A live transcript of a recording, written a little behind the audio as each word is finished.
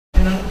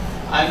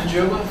I'm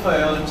Diogo,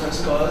 Rafael, and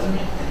Cosme,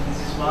 and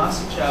this is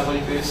Márcio, Thiago,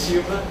 Oliveira,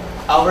 Silva.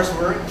 Our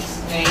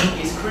work's name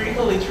is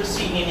Critical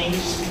Literacy in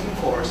English Speaking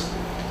Course.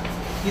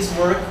 This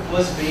work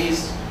was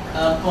based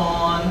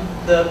upon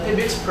the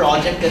PBX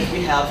project that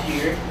we have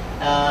here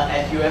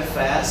at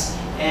UFS,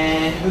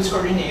 and whose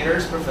coordinator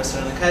is Professor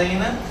Ana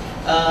Karina.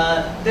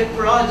 The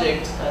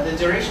project, the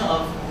duration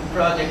of the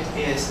project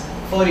is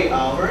 40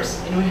 hours,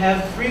 and we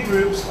have 3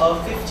 groups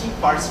of 15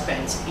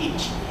 participants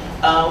each.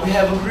 We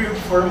have a group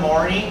for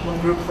morning, one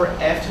group for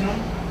afternoon,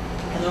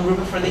 and one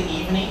group for the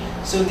evening.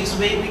 So this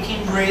way we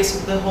can embrace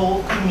the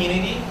whole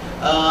community,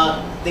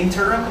 the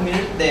internal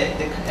community,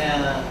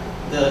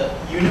 the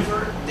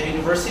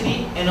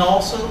university, and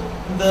also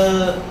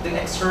the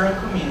external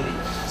community.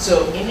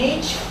 So in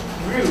each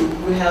group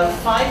we have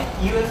 5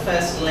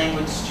 UFS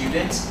language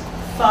students,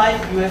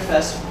 5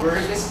 UFS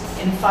workers,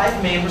 and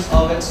 5 members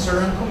of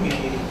external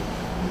community.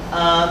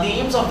 The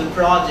aims of the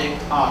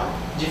project are: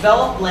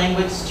 develop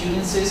language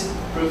students'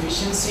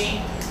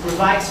 proficiency,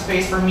 provide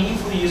space for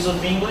meaningful use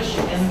of English,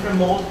 and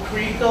promote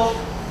critical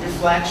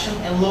reflection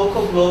and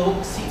local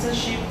global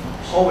citizenship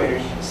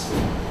awareness.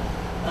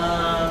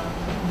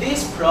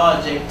 This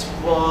project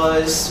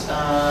was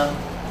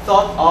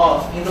thought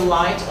of in the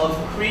light of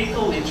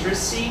critical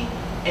literacy,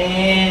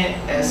 and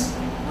as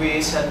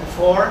we said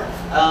before,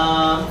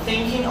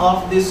 thinking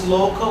of this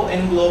local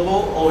and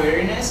global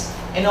awareness,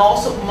 and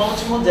also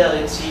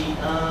multimodality,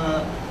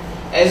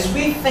 as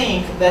we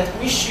think that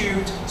we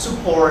should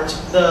support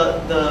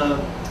the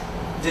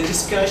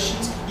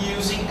discussions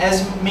using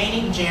as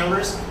many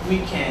genres we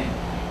can,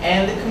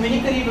 and the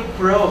communicative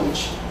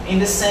approach in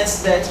the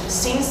sense that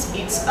since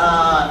it's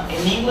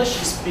an English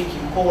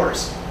speaking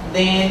course,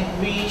 then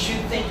we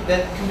should think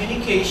that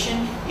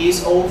communication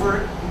is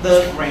over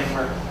the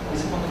grammar.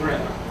 Is it on the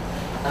grammar?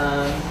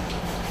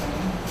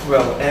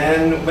 Well,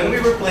 and when we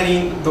were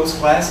planning those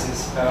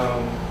classes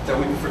that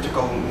we prefer to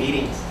call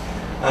meetings,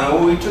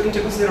 we took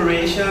into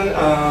consideration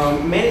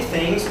many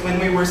things when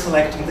we were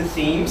selecting the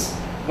themes,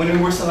 when we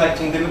were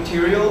selecting the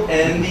material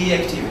and the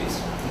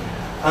activities.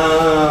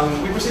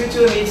 We proceeded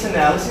to a needs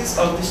analysis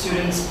of the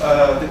students,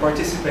 the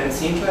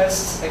participants'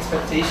 interests,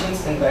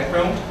 expectations, and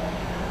background.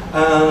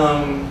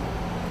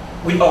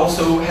 We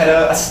also had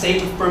a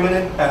state of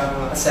permanent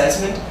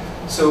assessment.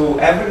 So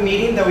every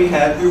meeting that we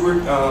had, we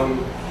were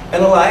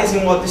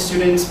analyzing what the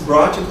students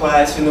brought to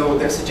class,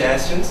 their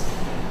suggestions.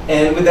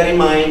 And with that in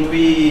mind,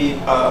 we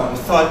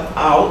thought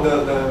out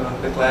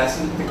the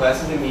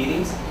classes and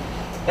meetings.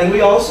 And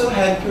we also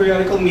had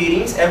periodical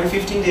meetings. Every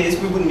 15 days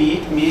we would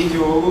meet, me,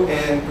 Diogo,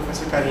 and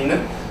Professor Karina,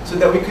 so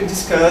that we could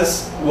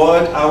discuss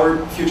what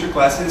our future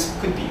classes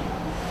could be.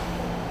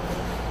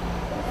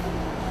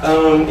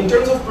 In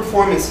terms of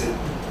performance,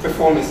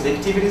 the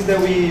activities that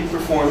we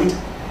performed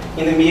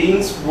in the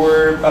meetings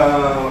were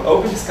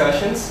open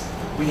discussions.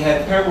 We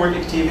had pair work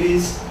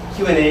activities,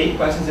 Q&A,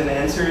 questions and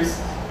answers,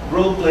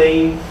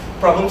 role-playing,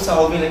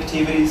 problem-solving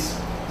activities,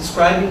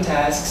 describing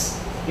tasks,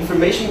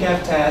 information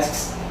gap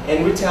tasks,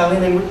 and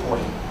retelling and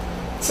reporting.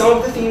 Some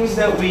of the themes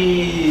that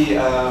we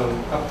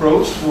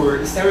approached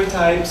were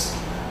stereotypes,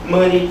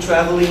 money,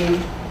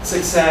 traveling,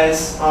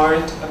 success,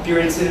 art,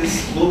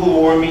 appearances, global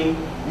warming,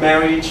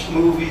 marriage,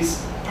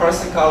 movies,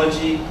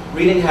 parapsychology,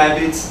 reading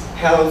habits,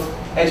 health,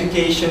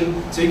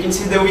 education. So you can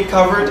see that we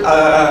covered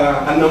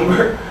a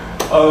number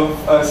of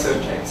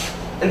subjects.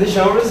 And the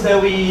genres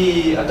that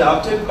we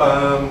adopted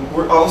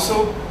were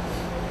also,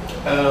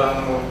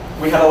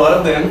 we had a lot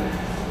of them.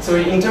 So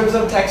in terms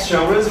of text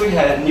genres, we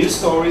had news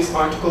stories,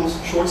 articles,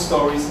 short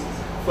stories,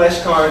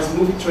 flashcards,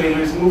 movie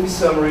trailers, movie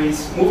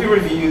summaries, movie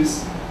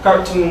reviews,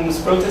 cartoons,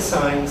 protest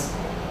signs.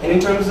 And in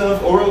terms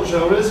of oral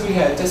genres, we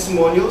had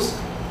testimonials,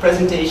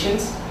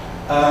 presentations,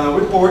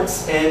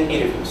 reports, and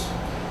interviews.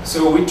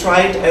 So we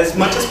tried as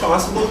much as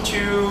possible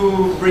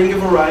to bring a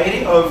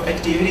variety of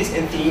activities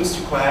and themes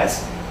to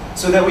class,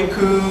 so that we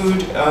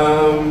could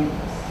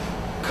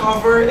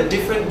cover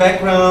different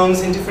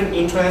backgrounds and different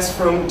interests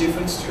from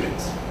different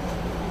students.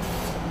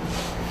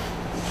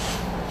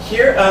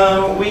 Here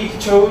we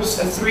chose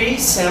 3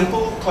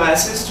 sample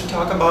classes to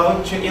talk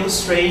about, to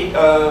illustrate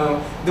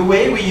the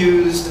way we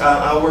used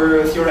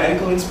our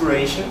theoretical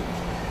inspiration.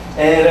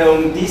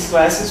 And these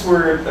classes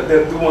were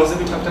the ones that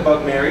we talked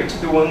about marriage,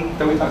 the one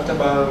that we talked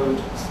about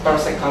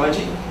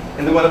parapsychology,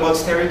 and the one about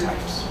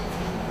stereotypes.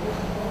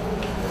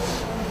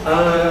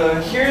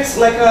 Here's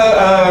like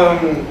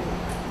an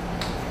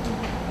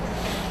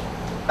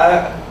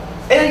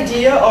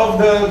idea of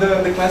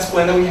the class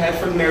plan that we had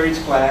for the marriage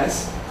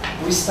class.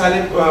 We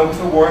started with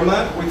a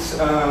warm-up with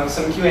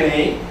some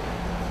Q&A.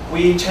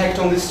 We checked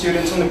on the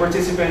students, on the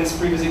participants'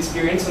 previous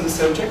experience on the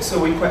subject. So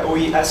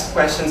we asked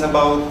questions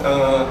about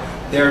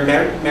their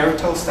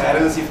marital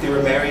status, if they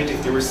were married,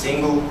 if they were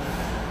single.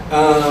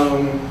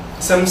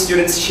 Some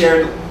students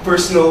shared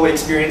personal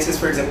experiences.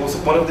 For example, so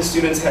one of the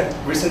students had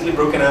recently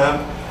broken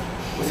up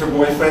with her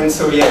boyfriend,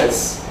 so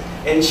yes.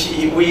 And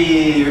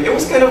it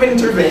was kind of an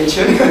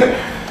intervention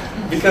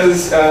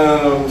because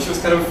she was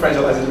kind of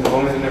fragile at the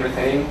moment and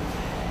everything.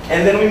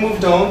 And then we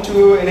moved on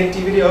to an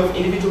activity of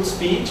individual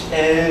speech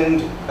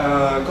and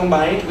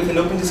combined with an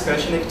open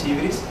discussion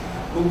activities.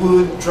 We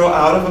would draw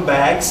out of a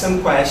bag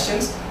some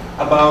questions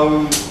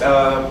about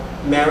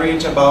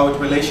marriage, about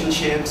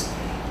relationships,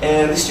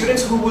 and the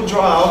students who would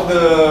draw out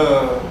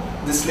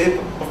the slip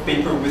of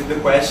paper with the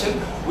question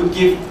would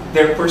give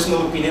their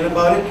personal opinion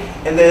about it,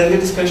 and then the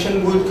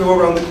discussion would go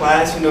around the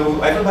class. You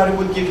know, everybody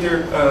would give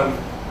their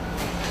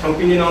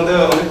opinion on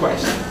the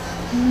question.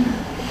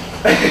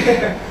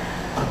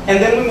 And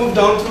then we moved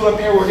on to a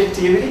pair work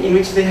activity in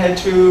which they had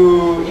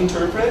to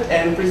interpret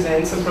and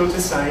present some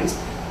protest signs.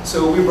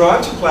 So we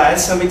brought to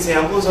class some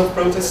examples of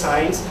protest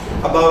signs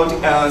about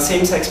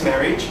same-sex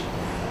marriage,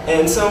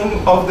 and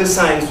some of the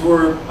signs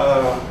were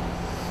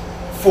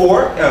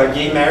for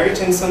gay marriage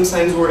and some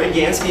signs were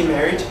against gay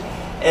marriage,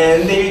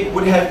 and they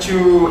would have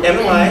to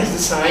analyze the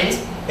signs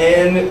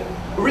and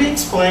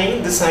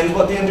re-explain the signs,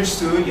 what they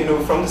understood, you know,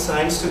 from the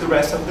signs to the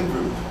rest of the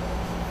group.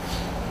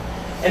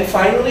 And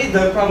finally,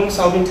 the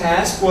problem-solving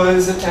task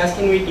was a task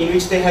in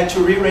which they had to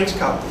rearrange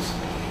couples.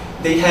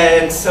 They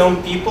had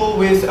some people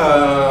with,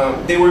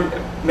 they were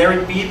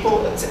married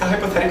people, it's a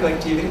hypothetical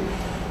activity,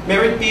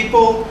 married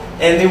people,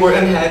 and they were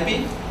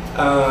unhappy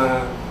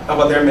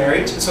about their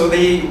marriage, so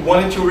they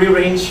wanted to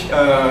rearrange,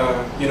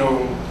 you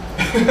know,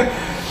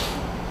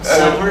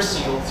 some were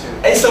single too.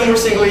 And some were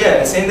single,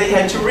 yes, and they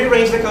had to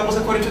rearrange the couples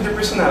according to their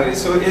personality.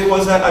 So it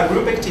was a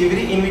group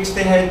activity in which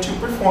they had to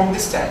perform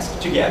this task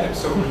together.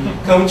 So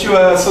come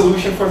to a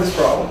solution for this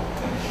problem.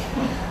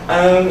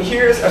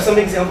 Here are some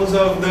examples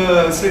of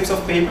the slips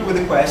of paper with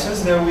the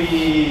questions that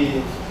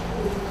we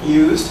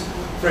used.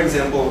 For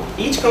example,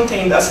 each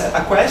contained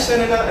a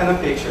question and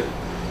a picture.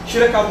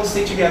 Should a couple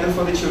stay together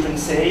for the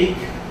children's sake?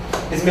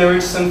 Is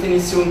marriage something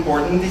that's still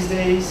important these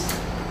days?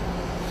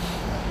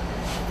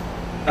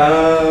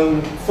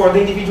 For the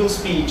individual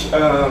speech,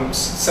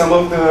 some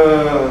of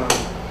the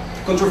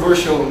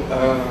controversial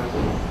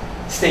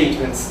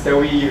statements that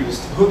we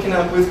used. Hooking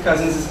up with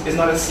cousins is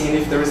not a sin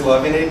if there is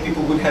love in it.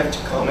 People would have to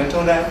comment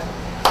on that.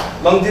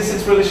 Long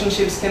distance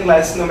relationships can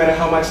last no matter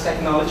how much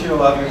technology or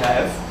love you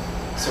have.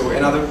 So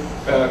another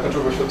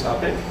controversial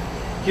topic.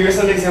 Here are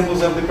some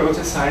examples of the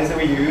protest signs that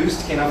we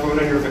used. Can I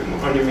vote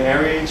on your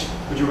marriage?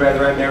 Would you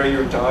rather I marry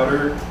your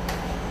daughter?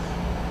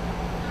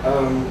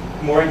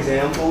 More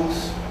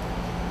examples.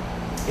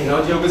 And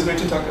now Diogo is going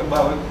to talk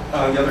about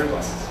the other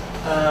classes.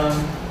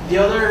 The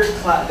other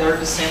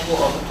sample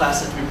of the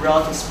class that we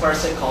brought is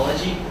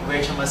parapsychology,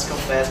 which I must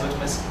confess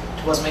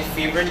was my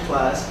favorite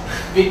class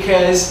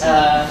because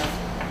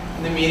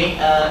in the meeting,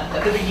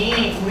 at the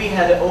beginning we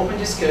had an open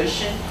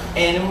discussion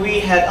and we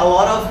had a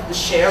lot of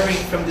sharing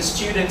from the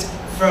students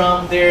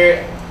from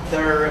their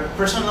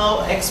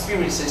personal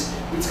experiences.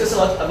 We discussed a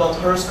lot about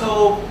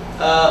horoscope,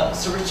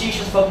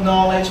 superstitions, folk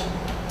knowledge,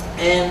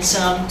 and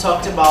some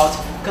talked about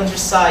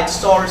countryside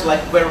stories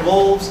like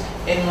werewolves,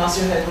 and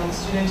Márcio had one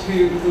student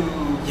who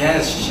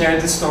yes, she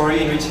shared the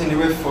story in which an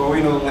UFO,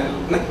 you know,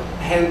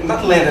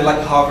 not landed,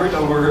 like hovered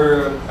over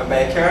her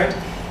backyard,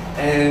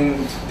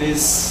 and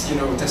this, you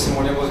know,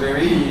 testimonial was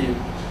very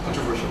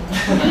controversial.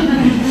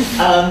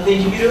 The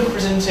individual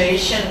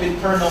presentation with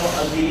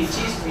paranormal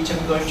abilities, which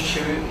I'm going to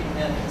show you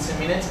in some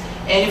minutes,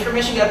 and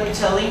information gap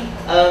retelling,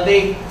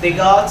 they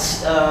got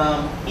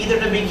either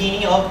the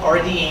beginning of or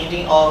the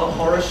ending of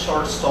horror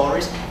short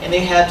stories, and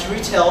they had to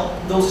retell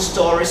those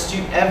stories to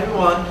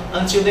everyone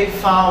until they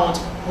found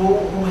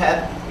who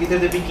had either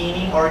the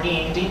beginning or the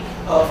ending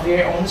of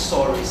their own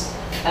stories.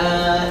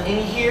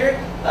 In here,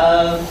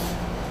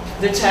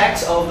 the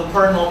text of the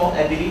paranormal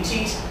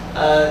abilities,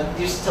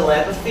 this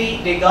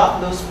telepathy, they got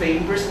those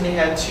papers and they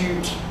had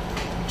to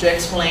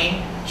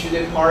explain to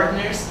their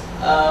partners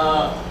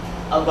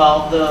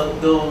about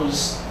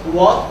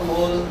what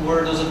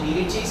were those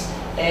abilities,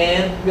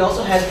 and we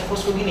also had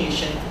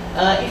post-cognition.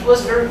 It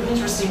was very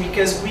interesting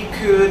because we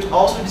could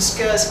also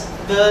discuss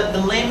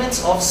the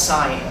limits of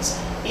science.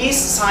 Is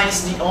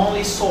science the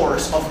only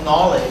source of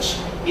knowledge?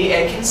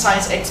 Can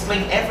science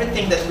explain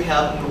everything that we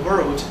have in the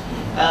world?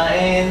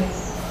 And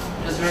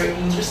it was very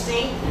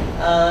interesting.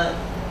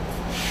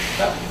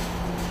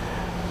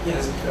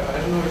 Yes, I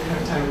don't know if we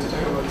have time to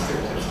talk about the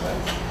stereotypes.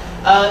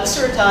 The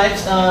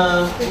stereotypes,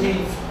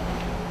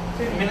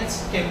 30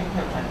 minutes? Okay, we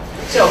have time.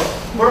 So,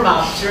 warm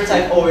up,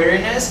 stereotype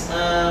awareness,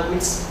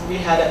 which we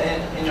had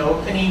an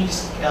opening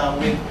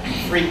with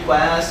 3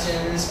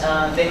 questions,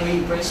 then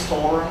we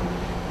brainstormed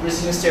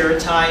Brazilian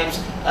stereotypes,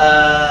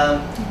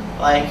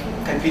 like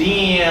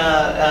caipirinha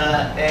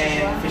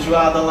and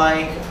feijoada,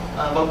 like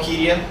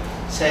Walkyria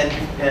said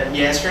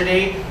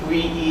yesterday. We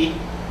eat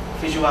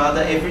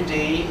feijoada every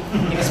day,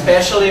 and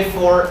especially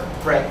for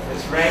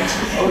breakfast, right?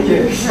 Oh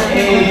yes.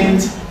 And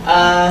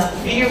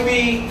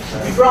we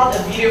brought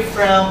a video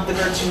from the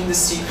cartoon The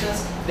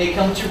Sequence. They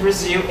come to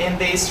Brazil and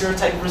they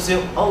stereotype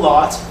Brazil a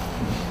lot.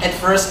 At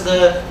first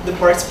the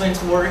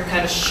participants were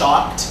kind of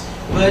shocked,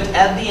 but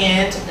at the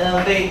end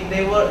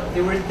they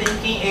were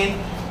thinking, and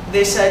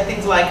they said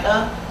things like,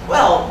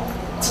 well,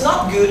 it's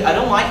not good, I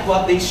don't like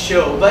what they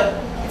show, but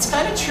it's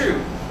kind of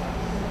true.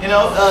 You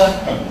know,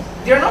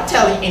 they're not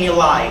telling any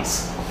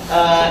lies.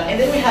 And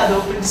then we had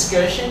open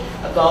discussion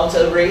about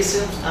a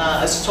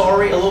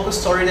local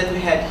story that we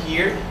had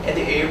here at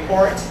the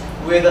airport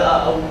with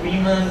a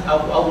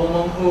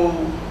woman who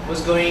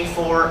was going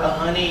for a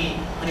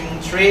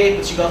honeymoon trip,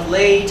 but she got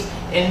late,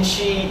 and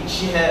she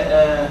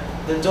had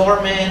the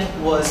doorman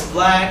was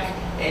black,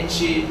 and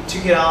she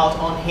took it out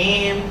on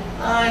him.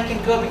 I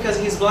can go because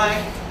he's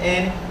black,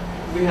 and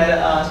we had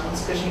a small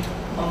discussion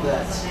on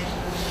that.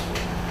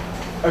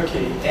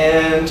 Okay,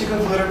 and to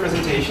conclude our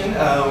presentation,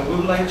 we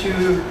would like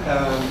to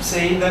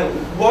say that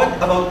what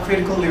about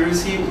critical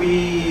literacy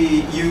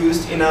we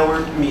used in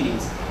our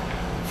meetings.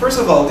 First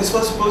of all, this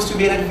was supposed to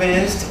be an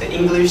advanced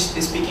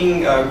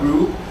English-speaking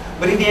group,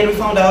 but in the end we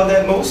found out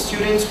that most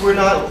students were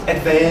not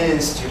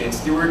advanced students.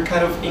 They were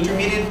kind of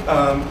intermediate,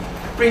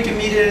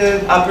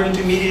 pre-intermediate, upper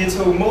intermediate,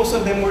 so most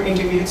of them were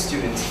intermediate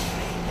students.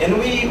 And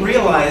we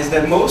realized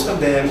that most of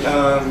them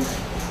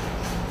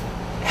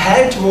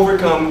had to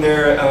overcome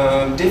their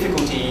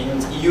difficulty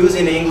in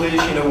using English,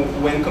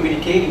 when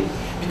communicating,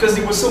 because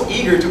they were so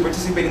eager to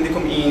participate in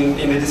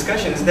the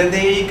discussions that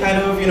they kind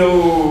of,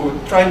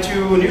 tried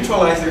to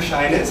neutralize their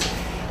shyness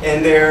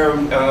and their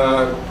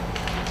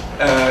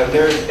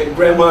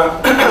grammar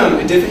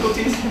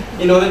difficulties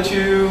in order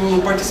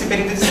to participate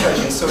in the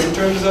discussions. So in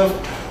terms of,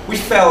 we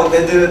felt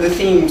that the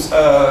themes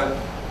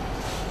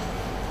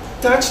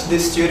touched the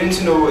students,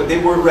 they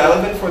were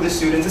relevant for the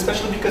students,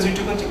 especially because we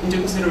took into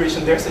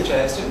consideration their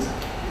suggestions.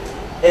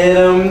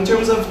 And in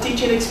terms of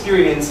teaching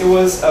experience, it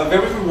was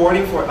very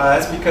rewarding for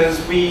us because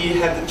we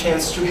had the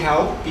chance to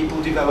help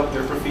people develop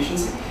their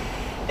proficiency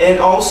and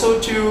also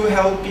to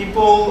help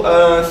people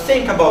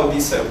think about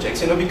these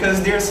subjects,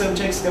 because they are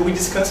subjects that we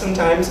discuss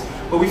sometimes,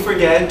 but we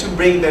forget to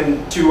bring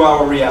them to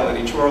our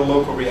reality, to our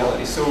local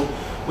reality. So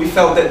we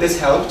felt that this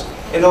helped,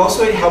 and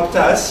also it helped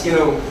us,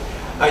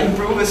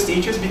 improve as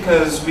teachers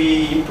because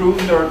we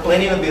improved our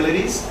planning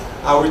abilities,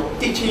 our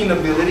teaching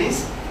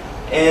abilities,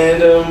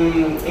 and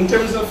in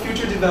terms of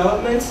future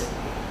developments,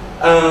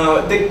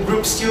 the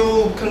group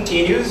still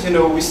continues.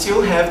 We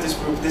still have this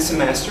group this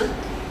semester,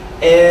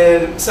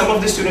 and some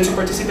of the students who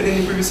participated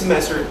in the previous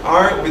semester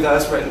are with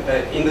us right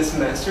in the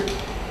semester.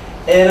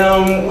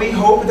 And we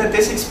hope that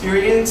this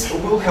experience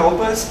will help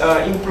us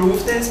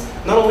improve this,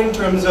 not only in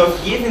terms of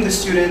giving the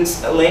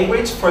students a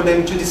language for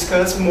them to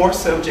discuss more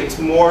subjects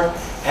more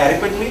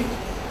adequately,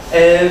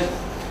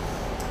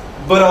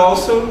 but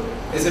also,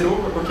 is it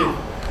over? Okay.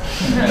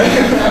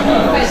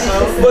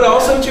 But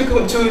also to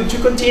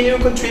continue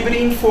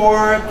contributing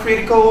for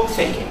critical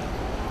thinking.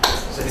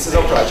 So this is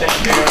our project.